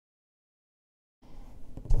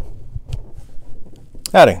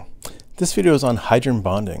Adding. This video is on hydrogen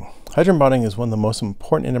bonding. Hydrogen bonding is one of the most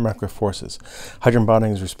important intermolecular forces. Hydrogen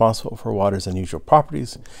bonding is responsible for water's unusual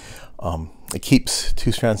properties. It keeps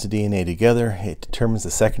two strands of DNA together. It determines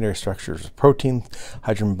the secondary structures of proteins.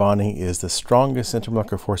 Hydrogen bonding is the strongest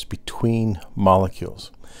intermolecular force between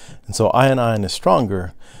molecules. And so ion-ion is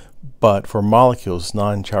stronger, but for molecules,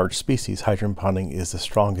 non-charged species, hydrogen bonding is the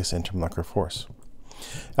strongest intermolecular force.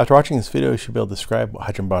 After watching this video, you should be able to describe what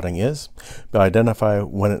hydrogen bonding is, be able to identify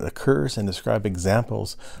when it occurs, and describe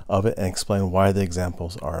examples of it and explain why the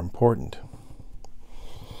examples are important.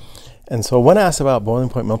 And so when asked about boiling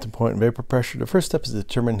point, melting point, and vapor pressure, the first step is to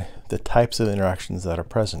determine the types of interactions that are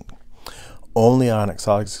present. Only ionic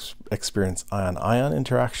solids experience ion-ion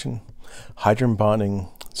interaction. Hydrogen bonding,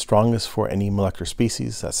 strongest for any molecular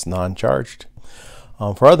species that's non-charged.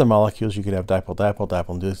 For other molecules, you could have dipole-dipole,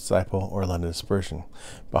 dipole-induced dipole, or London dispersion.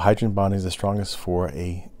 But hydrogen bonding is the strongest for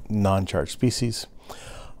a non-charged species.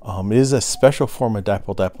 It is a special form of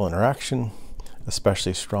dipole-dipole interaction,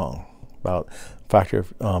 especially strong, about a factor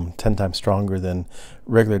of 10 times stronger than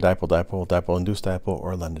regular dipole-dipole, dipole-induced dipole,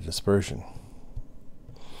 or London dispersion.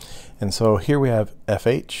 And so here we have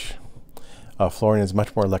FH. Fluorine is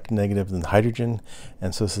much more electronegative than hydrogen,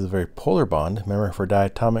 and so this is a very polar bond. Remember, for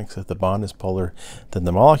diatomics, if the bond is polar, then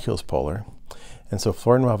the molecule is polar. And so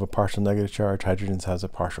fluorine will have a partial negative charge, hydrogen has a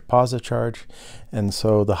partial positive charge, and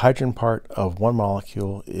so the hydrogen part of one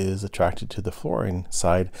molecule is attracted to the fluorine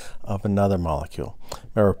side of another molecule.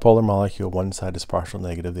 Remember, polar molecule, one side is partial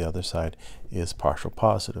negative, the other side is partial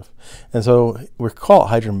positive. And so we call it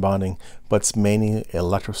hydrogen bonding, but it's mainly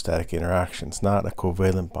electrostatic interaction. It's not a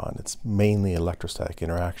covalent bond, it's mainly electrostatic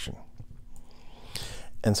interaction.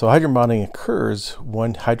 And so hydrogen bonding occurs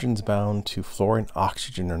when hydrogen is bound to fluorine,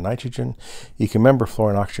 oxygen, or nitrogen. You can remember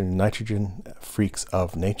fluorine, oxygen, and nitrogen, freaks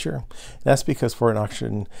of nature. And that's because fluorine,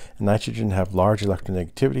 oxygen, and nitrogen have large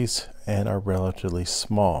electronegativities and are relatively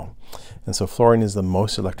small. And so fluorine is the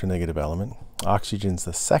most electronegative element. Oxygen is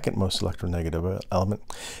the second most electronegative element,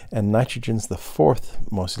 and nitrogen is the fourth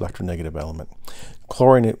most electronegative element.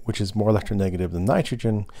 Chlorine, which is more electronegative than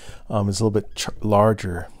nitrogen, is a little bit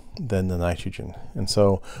larger than the nitrogen. And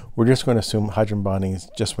so we're just going to assume hydrogen bonding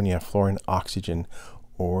is just when you have fluorine, oxygen,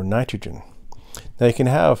 or nitrogen. Now you can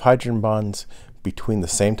have hydrogen bonds between the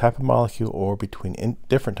same type of molecule or between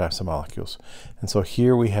different types of molecules. And so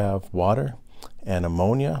here we have water and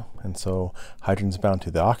ammonia, and so hydrogen is bound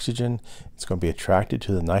to the oxygen. It's going to be attracted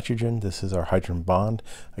to the nitrogen. This is our hydrogen bond.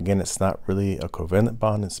 Again, it's not really a covalent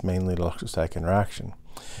bond, it's mainly an electrostatic interaction.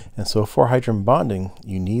 And so for hydrogen bonding,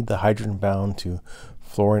 you need the hydrogen bound to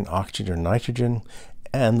fluorine, oxygen, or nitrogen,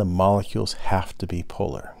 and the molecules have to be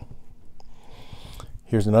polar.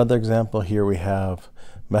 Here's another example. Here we have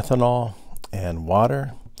methanol and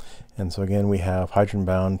water. And so again, we have hydrogen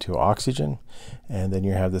bound to oxygen, and then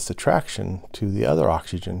you have this attraction to the other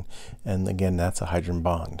oxygen, and again, that's a hydrogen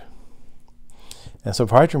bond. And so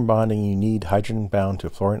for hydrogen bonding, you need hydrogen bound to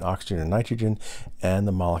fluorine, oxygen, or nitrogen, and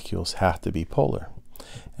the molecules have to be polar.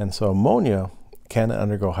 And so ammonia can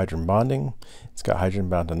undergo hydrogen bonding. It's got hydrogen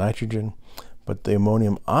bound to nitrogen, but the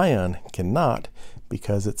ammonium ion cannot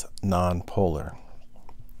because it's non-polar.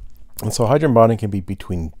 And so hydrogen bonding can be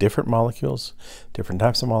between different molecules, different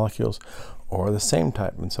types of molecules, or the same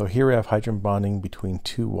type. And so here we have hydrogen bonding between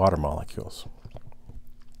two water molecules.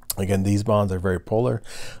 Again, these bonds are very polar.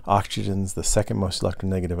 Oxygen is the second most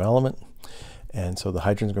electronegative element, and so the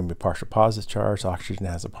hydrogen is going to be partial positive charge. Oxygen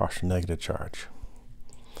has a partial negative charge.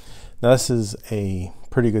 Now this is a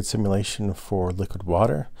pretty good simulation for liquid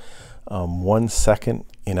water. 1 second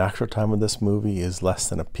in actual time of this movie is less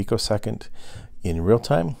than a picosecond in real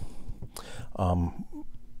time.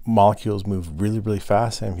 Molecules move really, really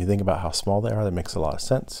fast, and if you think about how small they are, that makes a lot of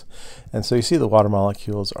sense. And so you see the water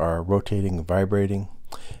molecules are rotating, vibrating,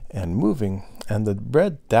 and moving, and the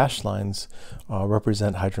red dashed lines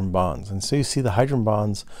represent hydrogen bonds. And so you see the hydrogen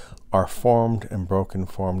bonds are formed and broken,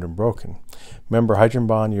 formed and broken. Remember, hydrogen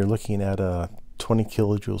bond, you're looking at 20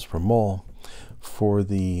 kilojoules per mole. For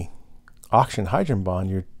the oxygen hydrogen bond,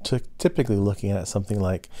 you're typically looking at something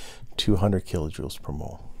like 200 kilojoules per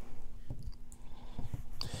mole.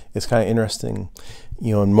 It's kind of interesting,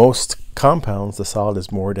 you know, in most compounds, the solid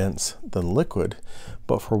is more dense than liquid,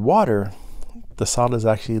 but for water, the solid is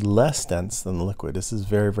actually less dense than the liquid. This is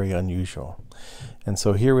very, very unusual. And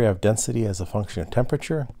so here we have density as a function of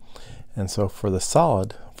temperature. And so for the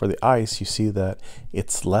solid, for the ice, you see that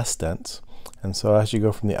it's less dense. And so as you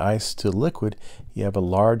go from the ice to liquid, you have a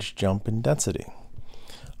large jump in density.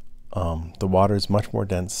 The water is much more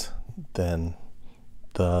dense than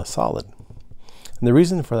the solid. And the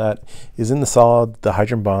reason for that is in the solid, the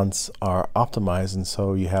hydrogen bonds are optimized, and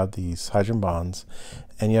so you have these hydrogen bonds,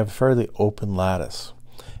 and you have a fairly open lattice.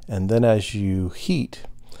 And then as you heat,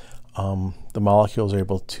 the molecules are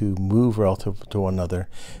able to move relative to one another,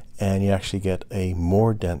 and you actually get a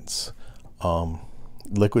more dense,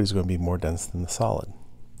 liquid is going to be more dense than the solid.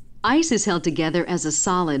 Ice is held together as a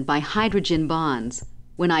solid by hydrogen bonds.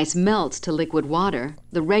 When ice melts to liquid water,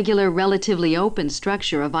 the regular, relatively open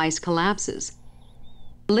structure of ice collapses.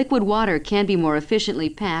 Liquid water can be more efficiently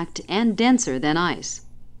packed and denser than ice.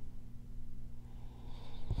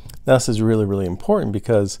 Now, this is really, really important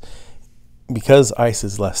because ice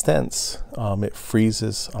is less dense, it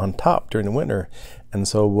freezes on top during the winter, and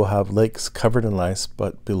so we'll have lakes covered in ice,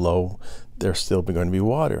 but below there's still going to be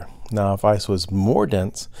water. Now, if ice was more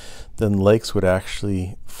dense, then lakes would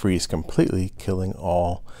actually freeze completely, killing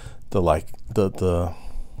all the life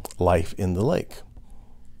in the lake.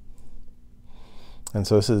 And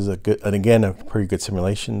so this is a pretty good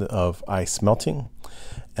simulation of ice melting.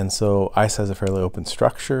 And so ice has a fairly open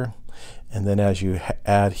structure, and then as you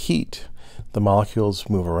add heat, the molecules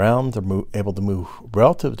move around. They're able to move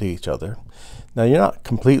relative to each other. Now, you're not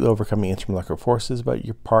completely overcoming intermolecular forces, but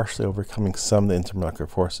you're partially overcoming some of the intermolecular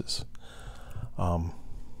forces. And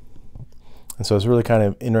so it's really kind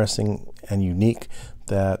of interesting and unique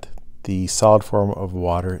that the solid form of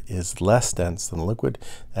water is less dense than liquid.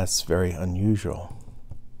 That's very unusual.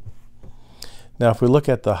 Now, if we look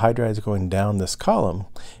at the hydrides going down this column,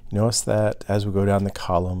 you notice that as we go down the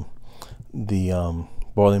column, the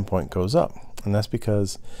boiling point goes up. And that's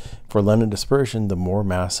because for London dispersion, the more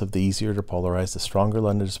massive, the easier to polarize, the stronger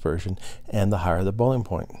London dispersion, and the higher the boiling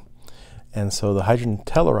point. And so the hydrogen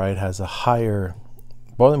telluride has a higher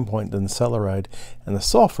boiling point than the celluride and the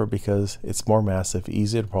sulfur because it's more massive,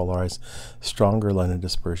 easier to polarize, stronger London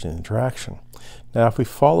dispersion interaction. Now, if we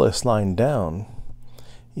follow this line down,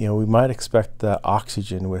 we might expect that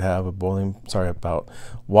oxygen would have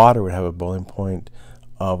water would have a boiling point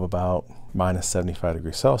of about -75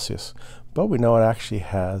 degrees Celsius. But we know it actually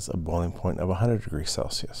has a boiling point of 100 degrees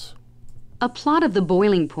Celsius. A plot of the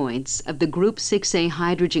boiling points of the group 6A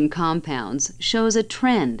hydrogen compounds shows a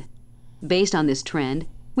trend. Based on this trend,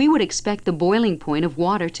 we would expect the boiling point of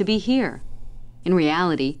water to be here. In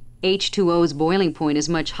reality, H2O's boiling point is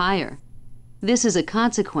much higher. This is a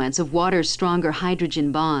consequence of water's stronger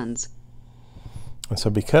hydrogen bonds. And so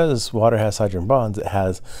because water has hydrogen bonds, it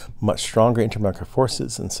has much stronger intermolecular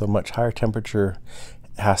forces, and so much higher temperature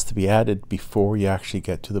has to be added before you actually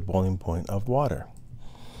get to the boiling point of water.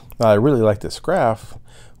 Now, I really like this graph.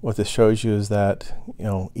 What this shows you is that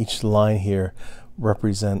each line here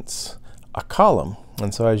represents a column,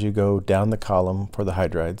 and so as you go down the column for the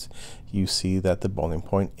hydrides, you see that the boiling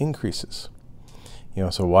point increases.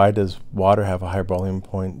 So why does water have a higher boiling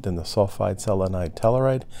point than the sulfide, selenide,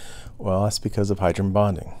 telluride? Well, that's because of hydrogen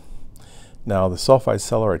bonding. Now, the sulfide,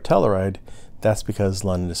 celluride, telluride, that's because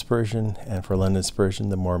London dispersion, and for London dispersion,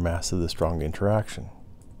 the more massive, the stronger interaction.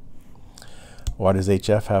 Why does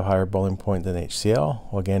HF have higher boiling point than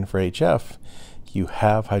HCl? Well, again, for HF, you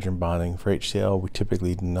have hydrogen bonding. For HCl, we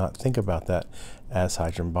typically do not think about that as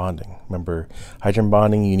hydrogen bonding. Remember, hydrogen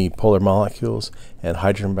bonding, you need polar molecules, and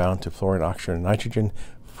hydrogen bound to fluorine, oxygen, and nitrogen,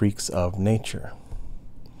 freaks of nature.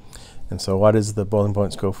 And so why does the boiling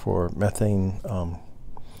points go for methane,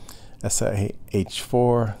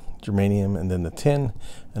 SiH4, germanium, and then the tin?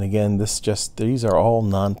 And again, these are all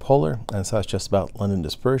non-polar, and so it's just about London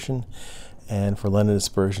dispersion. And for London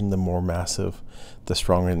dispersion, the more massive, the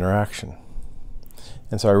stronger interaction.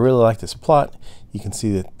 And so I really like this plot. You can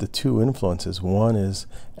see that the two influences. One is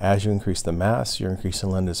as you increase the mass, you're increasing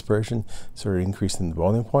London dispersion, so you're increasing the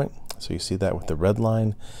boiling point. So you see that with the red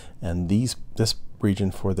line, and this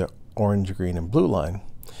region for the orange, green, and blue line.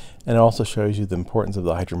 And it also shows you the importance of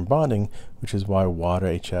the hydrogen bonding, which is why water,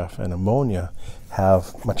 HF, and ammonia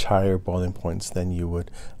have much higher boiling points than you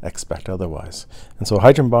would expect otherwise. And so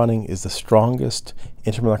hydrogen bonding is the strongest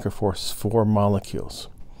intermolecular force for molecules.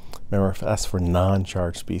 Remember, that's for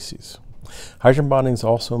non-charged species. Hydrogen bonding is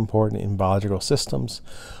also important in biological systems.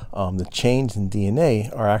 The chains in DNA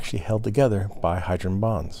are actually held together by hydrogen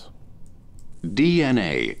bonds.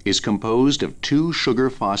 DNA is composed of two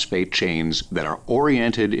sugar phosphate chains that are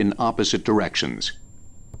oriented in opposite directions.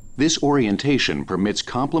 This orientation permits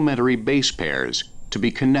complementary base pairs to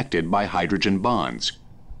be connected by hydrogen bonds.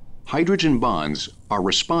 Hydrogen bonds are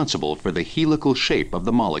responsible for the helical shape of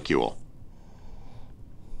the molecule.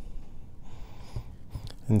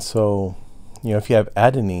 And so, if you have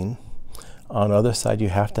adenine, on the other side you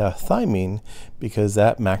have to have thymine because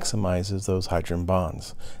that maximizes those hydrogen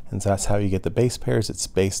bonds. And so that's how you get the base pairs. It's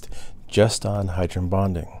based just on hydrogen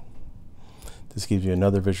bonding. This gives you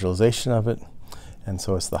another visualization of it. And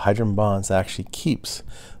so it's the hydrogen bonds that actually keeps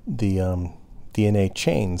the DNA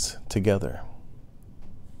chains together.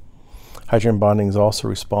 Hydrogen bonding is also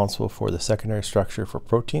responsible for the secondary structure for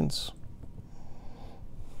proteins.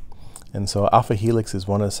 And so alpha helix is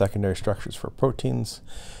one of the secondary structures for proteins.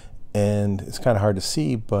 And it's kind of hard to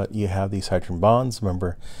see, but you have these hydrogen bonds.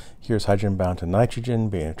 Remember, here's hydrogen bound to nitrogen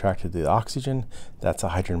being attracted to the oxygen. That's a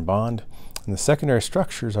hydrogen bond. And the secondary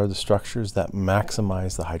structures are the structures that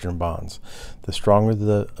maximize the hydrogen bonds. The stronger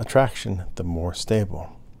the attraction, the more stable.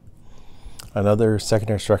 Another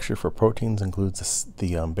secondary structure for proteins includes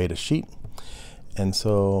the beta sheet. And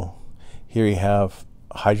so here you have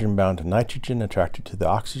hydrogen bound to nitrogen attracted to the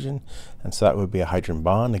oxygen, and so that would be a hydrogen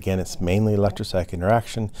bond. Again, it's mainly electrostatic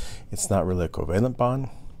interaction. It's not really a covalent bond.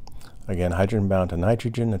 Again, hydrogen bound to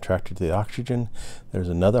nitrogen attracted to the oxygen. There's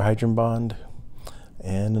another hydrogen bond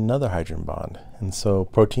and another hydrogen bond. And so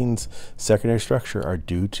proteins' secondary structure are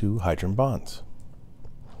due to hydrogen bonds.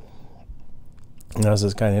 Now, this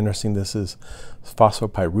is kind of interesting. This is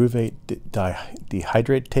phosphopyruvate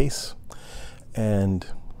dehydratase, and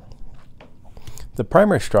the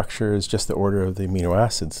primary structure is just the order of the amino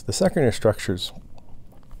acids. The secondary structures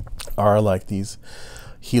are like these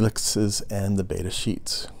helixes and the beta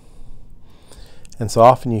sheets. And so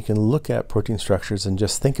often you can look at protein structures and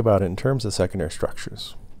just think about it in terms of secondary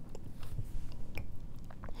structures.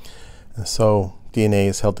 And so DNA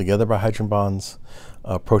is held together by hydrogen bonds.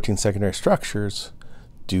 Protein secondary structures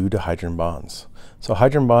due to hydrogen bonds. So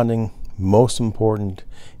hydrogen bonding, most important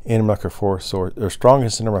intermolecular force, or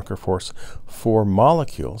strongest intermolecular force for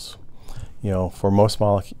molecules. For most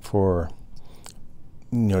molecules,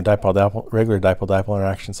 regular dipole-dipole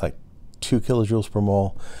interactions like 2 kilojoules per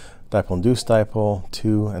mole, dipole-induced dipole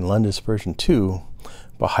 2, and London dispersion 2,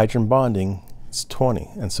 but hydrogen bonding is 20.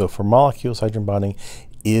 And so for molecules, hydrogen bonding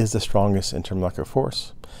is the strongest intermolecular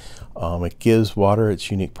force. It gives water its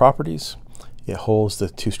unique properties. It holds the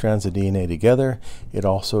 2 strands of DNA together. It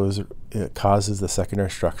causes the secondary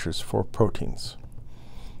structures for proteins.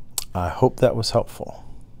 I hope that was helpful.